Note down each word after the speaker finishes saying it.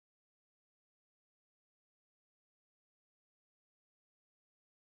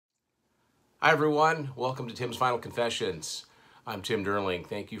Hi everyone, welcome to Tim's Final Confessions. I'm Tim Derling.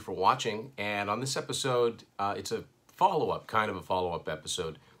 Thank you for watching. And on this episode, it's a follow-up, kind of a follow-up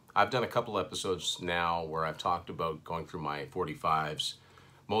episode. I've done a couple episodes now where I've talked about going through my 45s,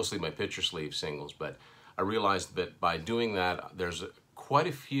 mostly my picture sleeve singles, but I realized that by doing that, there's quite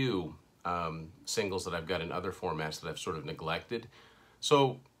a few singles that I've got in other formats that I've sort of neglected.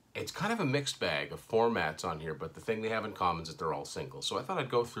 So it's kind of a mixed bag of formats on here, but the thing they have in common is that they're all singles. So I thought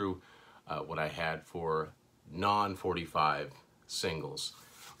I'd go through what I had for non-45 singles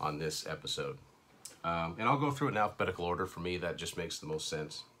on this episode. And I'll go through it in alphabetical order. For me, that just makes the most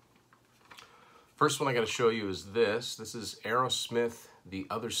sense. First one I got to show you is this. This is Aerosmith, The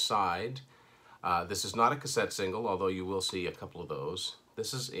Other Side. This is not a cassette single, although you will see a couple of those.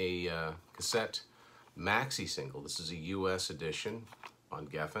 This is a cassette maxi single. This is a US edition on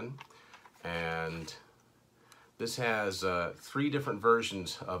Geffen. And this has three different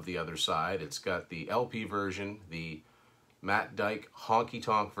versions of The Other Side. It's got the LP version, the Matt Dyke honky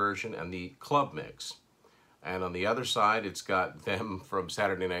tonk version, and the club mix. And on the other side, it's got them from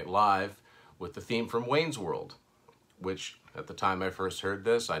Saturday Night Live with the theme from Wayne's World, which at the time I first heard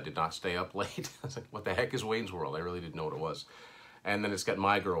this, I did not stay up late. I was like, what the heck is Wayne's World? I really didn't know what it was. And then it's got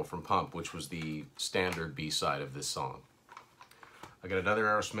My Girl from Pump, which was the standard B-side of this song. I got another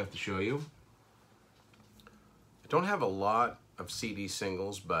Aerosmith to show you. Don't have a lot of CD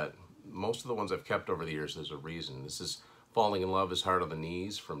singles, but most of the ones I've kept over the years, there's a reason. This is Falling in Love is Hard on the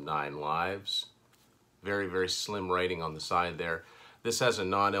Knees from 9 Lives. Very, very slim writing on the side there. This has a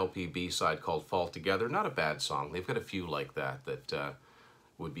non-LP B-side called Fall Together. Not a bad song. They've got a few like that that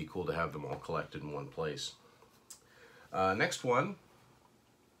would be cool to have them all collected in one place. Next one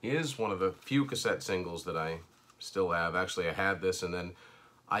is one of the few cassette singles that I still have. Actually, I had this, and then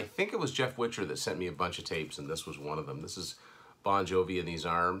I think it was Jeff Witcher that sent me a bunch of tapes, and this was one of them. This is Bon Jovi in These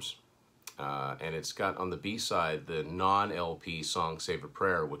Arms, and it's got on the B-side the non-LP song Save a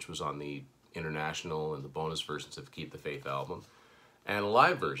Prayer, which was on the international and the bonus versions of Keep the Faith album, and a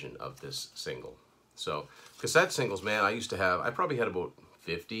live version of this single. So cassette singles, man, I probably had about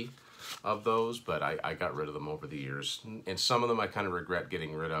 50 of those, but I got rid of them over the years. And some of them I kind of regret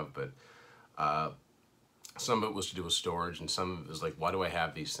getting rid of, but some of it was to do with storage, and some of it was like, why do I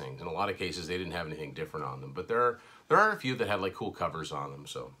have these things? In a lot of cases, they didn't have anything different on them, but there are a few that had like cool covers on them.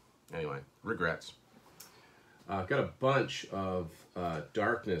 So anyway, regrets. I've got a bunch of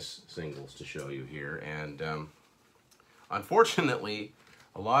Darkness singles to show you here, and unfortunately,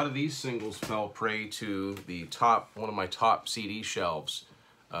 a lot of these singles fell prey to one of my top CD shelves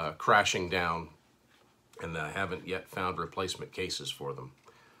crashing down, and I haven't yet found replacement cases for them.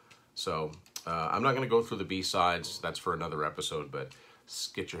 So I'm not going to go through the B-sides. That's for another episode, but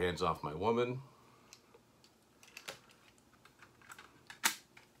Get Your Hands Off My Woman.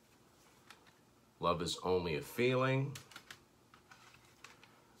 Love Is Only a Feeling.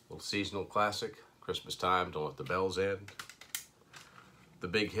 Little seasonal classic, Christmas Time, Don't Let the Bells End. The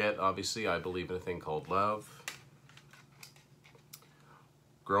big hit, obviously, I Believe in a Thing Called Love.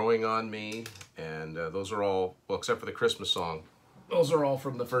 Growing on Me, and those are all, well, except for the Christmas song, those are all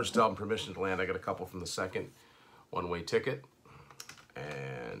from the first album, Permission to Land. I got a couple from the second, One Way Ticket,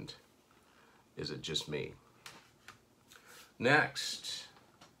 and Is It Just Me? Next,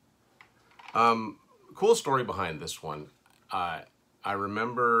 cool story behind this one. I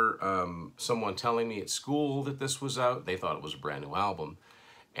remember someone telling me at school that this was out. They thought it was a brand new album.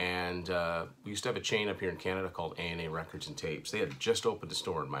 And we used to have a chain up here in Canada called A&A Records and Tapes. They had just opened a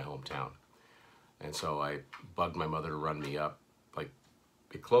store in my hometown. And so I bugged my mother to run me up. Like,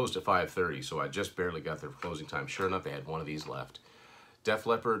 it closed at 5:30, so I just barely got their closing time. Sure enough, they had one of these left. Def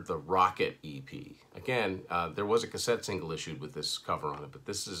Leppard, The Rocket EP. Again, there was a cassette single issued with this cover on it, but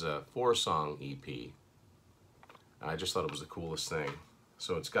this is a 4-song EP. I just thought it was the coolest thing.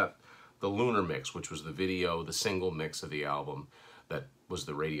 So it's got the Lunar Mix, which was the video, the single mix of the album that was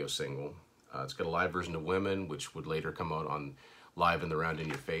the radio single. It's got a live version of Women, which would later come out on Live in the Round in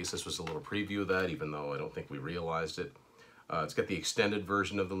Your Face. This was a little preview of that, even though I don't think we realized it. It's got the extended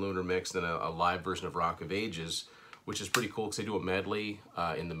version of the Lunar Mix, then a live version of Rock of Ages, which is pretty cool because they do a medley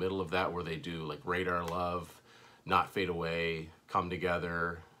in the middle of that where they do like Radar Love, Not Fade Away, Come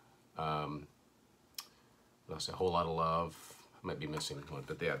Together, let's say A Whole Lot of Love. I might be missing one,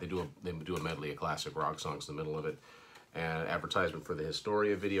 but yeah, they do a medley of classic rock songs in the middle of it, and advertisement for the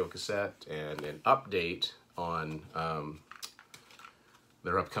Historia video cassette, and an update on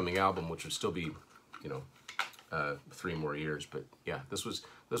their upcoming album, which would still be, 3 more years. But yeah, this was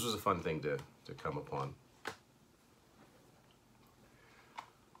a fun thing to come upon.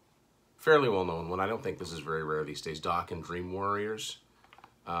 Fairly well known one. I don't think this is very rare these days. Doc and Dream Warriors.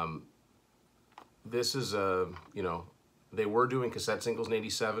 this is a, you know, they were doing cassette singles in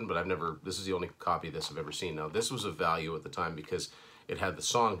 '87, but I've never, this is the only copy of this I've ever seen. Now, this was of value at the time because it had the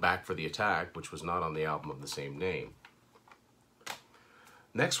song Back for the Attack, which was not on the album of the same name.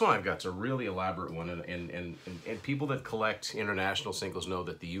 Next one I've got is a really elaborate one, and people that collect international singles know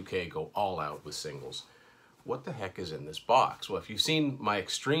that the UK go all out with singles. What the heck is in this box? Well, if you've seen my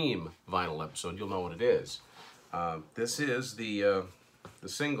Extreme vinyl episode, you'll know what it is. This is the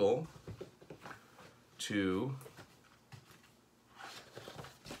single to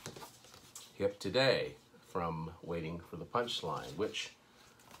Hip Today from Waiting for the Punchline, which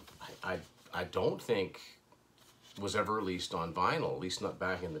I don't think was ever released on vinyl, at least not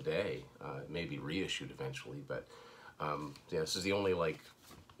back in the day. It may be reissued eventually, but yeah, this is the only like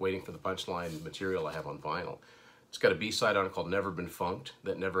Waiting for the Punchline material I have on vinyl. It's got a B-side on it called Never Been Funked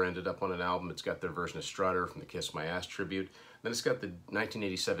that never ended up on an album. It's got their version of Strutter from the Kiss My Ass tribute. Then it's got the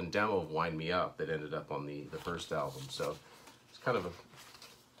 1987 demo of Wind Me Up that ended up on the first album. So it's kind of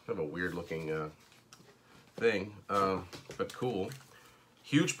a weird looking thing, but cool.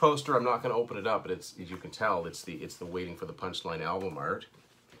 Huge poster. I'm not going to open it up, but it's, as you can tell, it's the Waiting for the Punchline album art.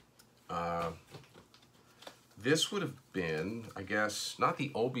 This would have been, I guess, not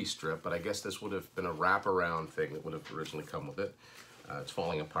the Obi strip, but I guess this would have been a wraparound thing that would have originally come with it. It's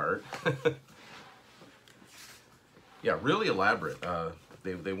falling apart. Yeah, really elaborate.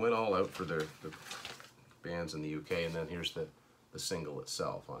 They went all out for the bands in the UK, and then here's the single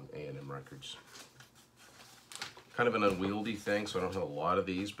itself on A&M Records. Kind of an unwieldy thing, so I don't have a lot of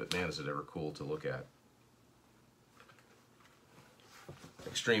these, but man, is it ever cool to look at.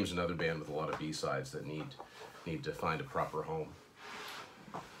 Extreme's another band with a lot of B-sides that need to find a proper home.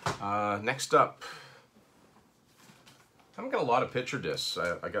 Next up, I haven't got a lot of picture discs.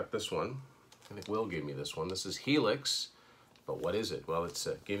 I got this one. I think Will gave me this one. This is Helix, but what is it? Well, it's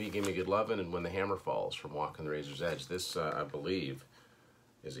Gimme Gimme Good Lovin' and When the Hammer Falls from Walking the Razor's Edge. This, I believe,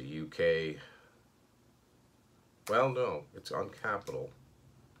 is a UK... Well, no, it's on Capitol.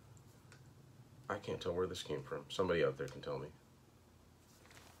 I can't tell where this came from. Somebody out there can tell me.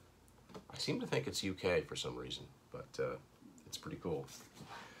 I seem to think it's UK for some reason, but it's pretty cool.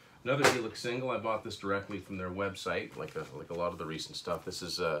 Another Helix single. I bought this directly from their website, like a lot of the recent stuff. This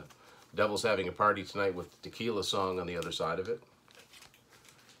is Devil's Having a Party Tonight with the Tequila song on the other side of it.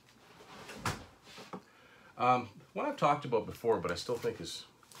 One I've talked about before, but I still think is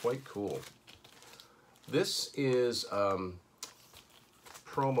quite cool. This is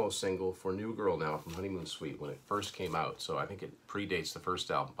promo single for New Girl Now from Honeymoon Suite when it first came out. So I think it predates the first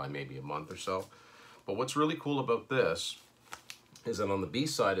album by maybe a month or so. But what's really cool about this is that on the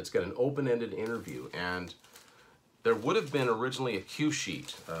B-side, it's got an open-ended interview. And there would have been originally a cue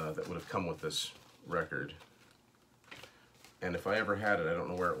sheet that would have come with this record. And if I ever had it, I don't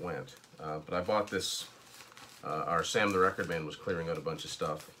know where it went. But I bought this. Our Sam the Record Man was clearing out a bunch of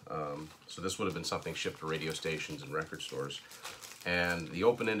stuff. So this would have been something shipped to radio stations and record stores. And the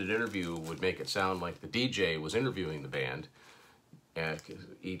open-ended interview would make it sound like the DJ was interviewing the band. And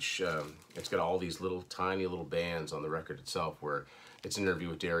it's got all these tiny little bands on the record itself where it's an interview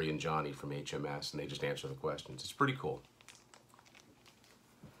with Derry and Johnny from HMS, and they just answer the questions. It's pretty cool.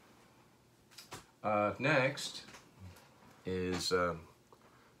 Next is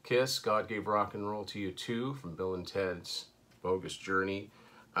Kiss, God Gave Rock and Roll to You Too from Bill and Ted's Bogus Journey.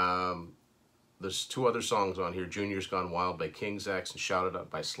 There's two other songs on here, Junior's Gone Wild by King's X and Shouted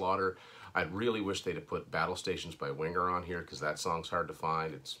Up by Slaughter. I really wish they'd have put Battle Stations by Winger on here because that song's hard to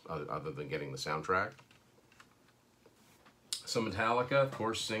find. It's other than getting the soundtrack. Some Metallica, of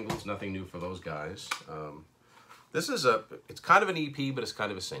course, singles, nothing new for those guys. This is it's kind of an EP, but it's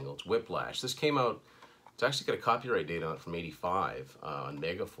kind of a single. It's Whiplash. This came out, it's actually got a copyright date on it from '85 on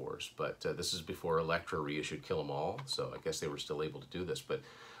Megaforce, but this is before Elektra reissued Kill 'Em All, so I guess they were still able to do this. But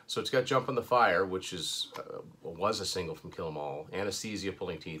so it's got Jump on the Fire, which was a single from Kill 'Em All, Anesthesia,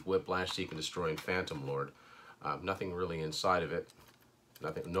 Pulling Teeth, Whiplash, Seek and Destroy, and Phantom Lord. Nothing really inside of it.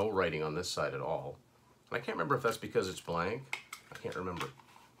 No writing on this side at all. And I can't remember if that's because it's blank. I can't remember.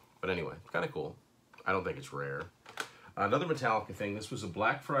 But anyway, kind of cool. I don't think it's rare. Another Metallica thing, this was a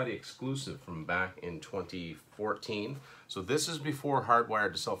Black Friday exclusive from back in 2014. So this is before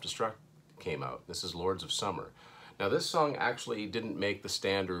Hardwired to Self-Destruct came out. This is Lords of Summer. Now this song actually didn't make the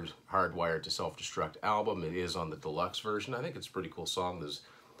standard Hardwired to Self-Destruct album. It is on the deluxe version. I think it's a pretty cool song. There's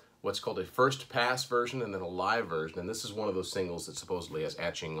what's called a first pass version and then a live version. And this is one of those singles that supposedly has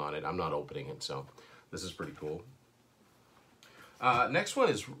etching on it. I'm not opening it, so this is pretty cool. Next one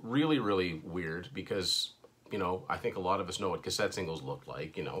is really, really weird because, you know, I think a lot of us know what cassette singles look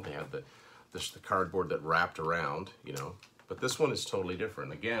like. You know, they have the cardboard that wrapped around, you know. But this one is totally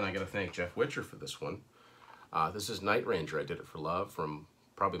different. Again, I got to thank Jeff Witcher for this one. This is Night Ranger, I Did It For Love, from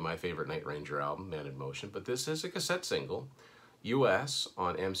probably my favorite Night Ranger album, Man in Motion. But this is a cassette single. US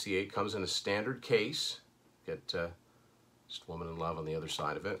on MC8, comes in a standard case. Get just Woman in Love on the other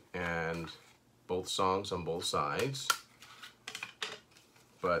side of it. And both songs on both sides.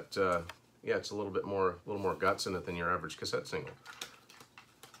 But yeah, it's a little more guts in it than your average cassette single.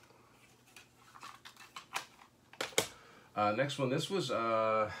 Next one, this was,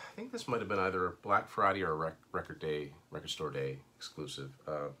 I think this might have been either a Black Friday or a Record Store Day exclusive.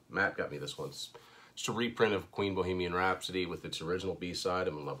 Matt got me this one. It's just a reprint of Queen Bohemian Rhapsody with its original B-side,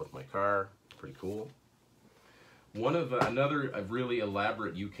 I'm in Love with My Car. Pretty cool. One of another really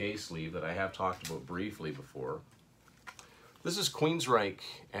elaborate UK sleeve that I have talked about briefly before. This is Queensryche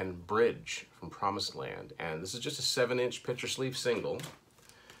and Bridge from Promised Land, and this is just a 7-inch picture sleeve single.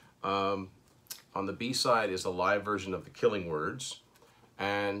 On the B-side is a live version of The Killing Words,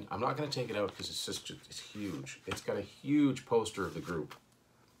 and I'm not going to take it out because it's huge. It's got a huge poster of the group,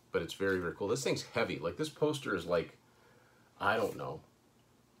 but it's very, very cool. This thing's heavy. Like, this poster is like, I don't know,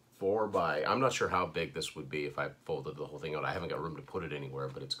 4 by, I'm not sure how big this would be if I folded the whole thing out. I haven't got room to put it anywhere,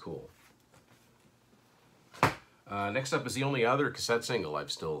 but it's cool. Next up is the only other cassette single I've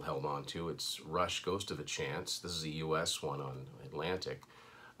still held on to. It's Rush, Ghost of a Chance. This is a US one on Atlantic.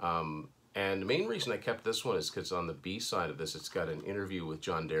 And the main reason I kept this one is because on the B-side of this, it's got an interview with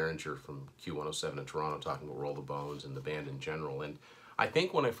John Derringer from Q107 in Toronto talking about Roll the Bones and the band in general. And I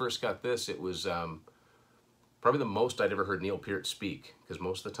think when I first got this, it was probably the most I'd ever heard Neil Peart speak, because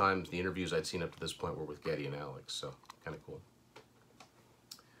most of the times the interviews I'd seen up to this point were with Geddy and Alex, so kind of cool.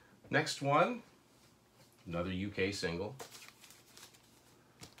 Next one, another UK single.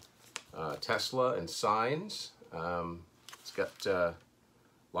 Tesla and Signs. It's got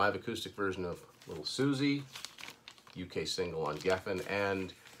live acoustic version of Little Susie, UK single on Geffen,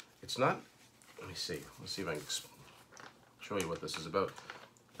 and it's not, let's see if I can show you what this is about.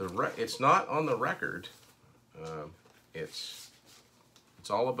 It's not on the record. It's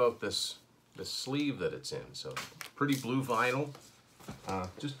all about this sleeve that it's in. So pretty blue vinyl,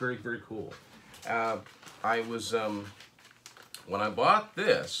 just very, very cool. I was when I bought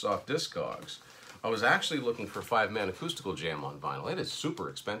this off Discogs, I was actually looking for 5-Man Acoustical Jam on vinyl. It is super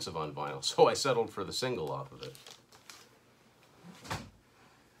expensive on vinyl, so I settled for the single off of it.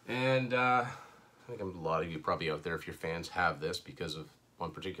 And I think a lot of you probably out there, if your fans, have this because of one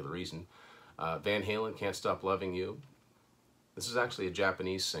particular reason. Van Halen, Can't Stop Loving You. This is actually a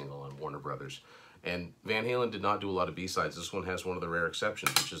Japanese single on Warner Brothers. And Van Halen did not do a lot of B-sides. This one has one of the rare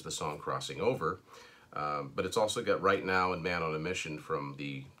exceptions, which is the song Crossing Over. But it's also got Right Now and Man on a Mission from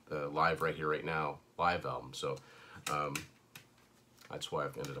the Live Right Here Right Now live album. So that's why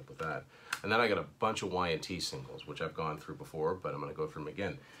I've ended up with that. And then I got a bunch of Y&T singles, which I've gone through before, but I'm going to go through them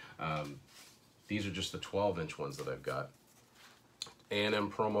again. These are just the 12-inch ones that I've got. A&M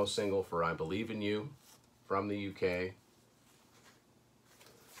promo single for I Believe in You from the UK.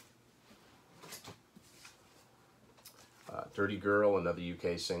 Dirty Girl, another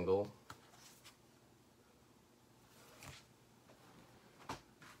UK single.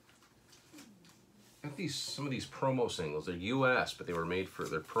 Some of these promo singles, they're US, but they were made for,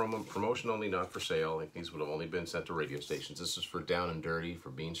 they're promotion only, not for sale. I think these would have only been sent to radio stations. This is for Down and Dirty, for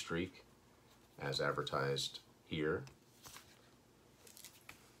Bean Streak, as advertised here.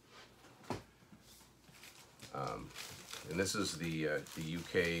 And this is the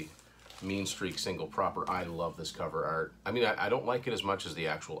UK Mean Streak single proper. I love this cover art. I mean, I don't like it as much as the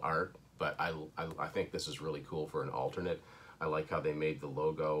actual art, but I think this is really cool for an alternate. I like how they made the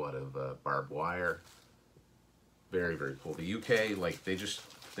logo out of barbed wire. Very, very cool. The UK, like, they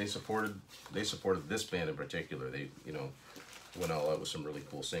supported this band in particular. They, you know, went all out with some really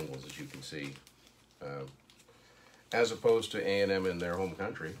cool singles, as you can see, as opposed to A&M in their home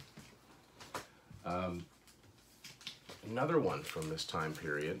country. Another one from this time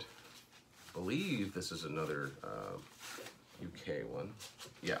period. I believe this is another UK one.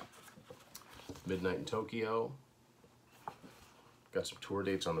 Yeah. Midnight in Tokyo. Got some tour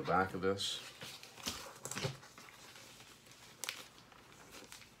dates on the back of this.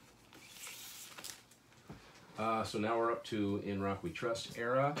 So now we're up to In Rock We Trust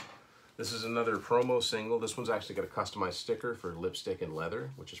era. This is another promo single. This one's actually got a customized sticker for lipstick and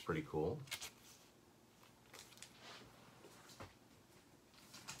leather, which is pretty cool.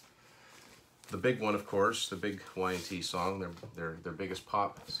 The big one, of course, the big Y&T song, their biggest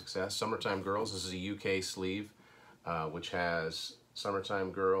pop success, Summertime Girls. This is a UK sleeve, which has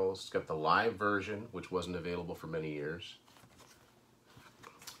Summertime Girls. It's got the live version, which wasn't available for many years.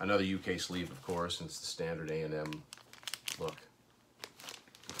 Another UK sleeve, of course, and it's the standard A&M look.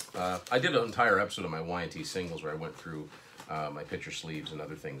 I did an entire episode of my Y&T singles where I went through my picture sleeves and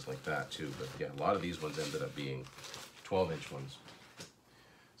other things like that too. But yeah, a lot of these ones ended up being 12-inch ones.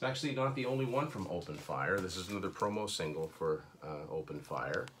 It's actually not the only one from Open Fire. This is another promo single for Open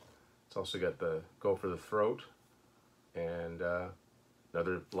Fire. It's also got the Go for the Throat and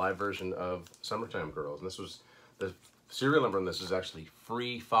another live version of Summertime Girls. And this was, the serial number on this is actually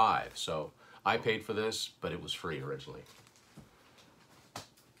free 5. So I paid for this, but it was free originally.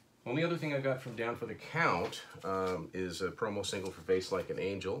 Only other thing I got from Down for the Count is a promo single for Face Like an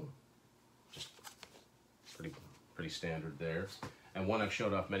Angel. Just pretty standard there. And one I've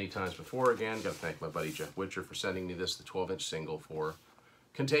showed off many times before. Again, got to thank my buddy Jeff Witcher for sending me this, the 12-inch single for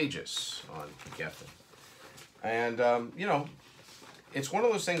Contagious on Geffen. And you know, it's one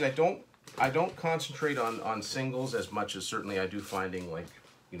of those things I don't concentrate on singles as much as certainly I do finding, like,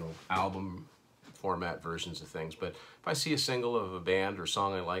 you know, album format versions of things. But if I see a single of a band or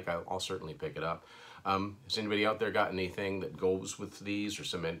song I like, I'll certainly pick it up. Has anybody out there got anything that goes with these, or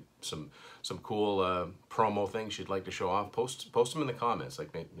some cool promo things you'd like to show off? Post them in the comments,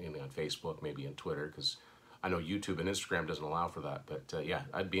 like maybe on Facebook, maybe on Twitter, because I know YouTube and Instagram doesn't allow for that. But yeah,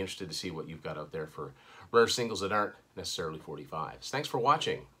 I'd be interested to see what you've got out there for rare singles that aren't necessarily 45s. Thanks for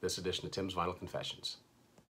watching this edition of Tim's Vinyl Confessions.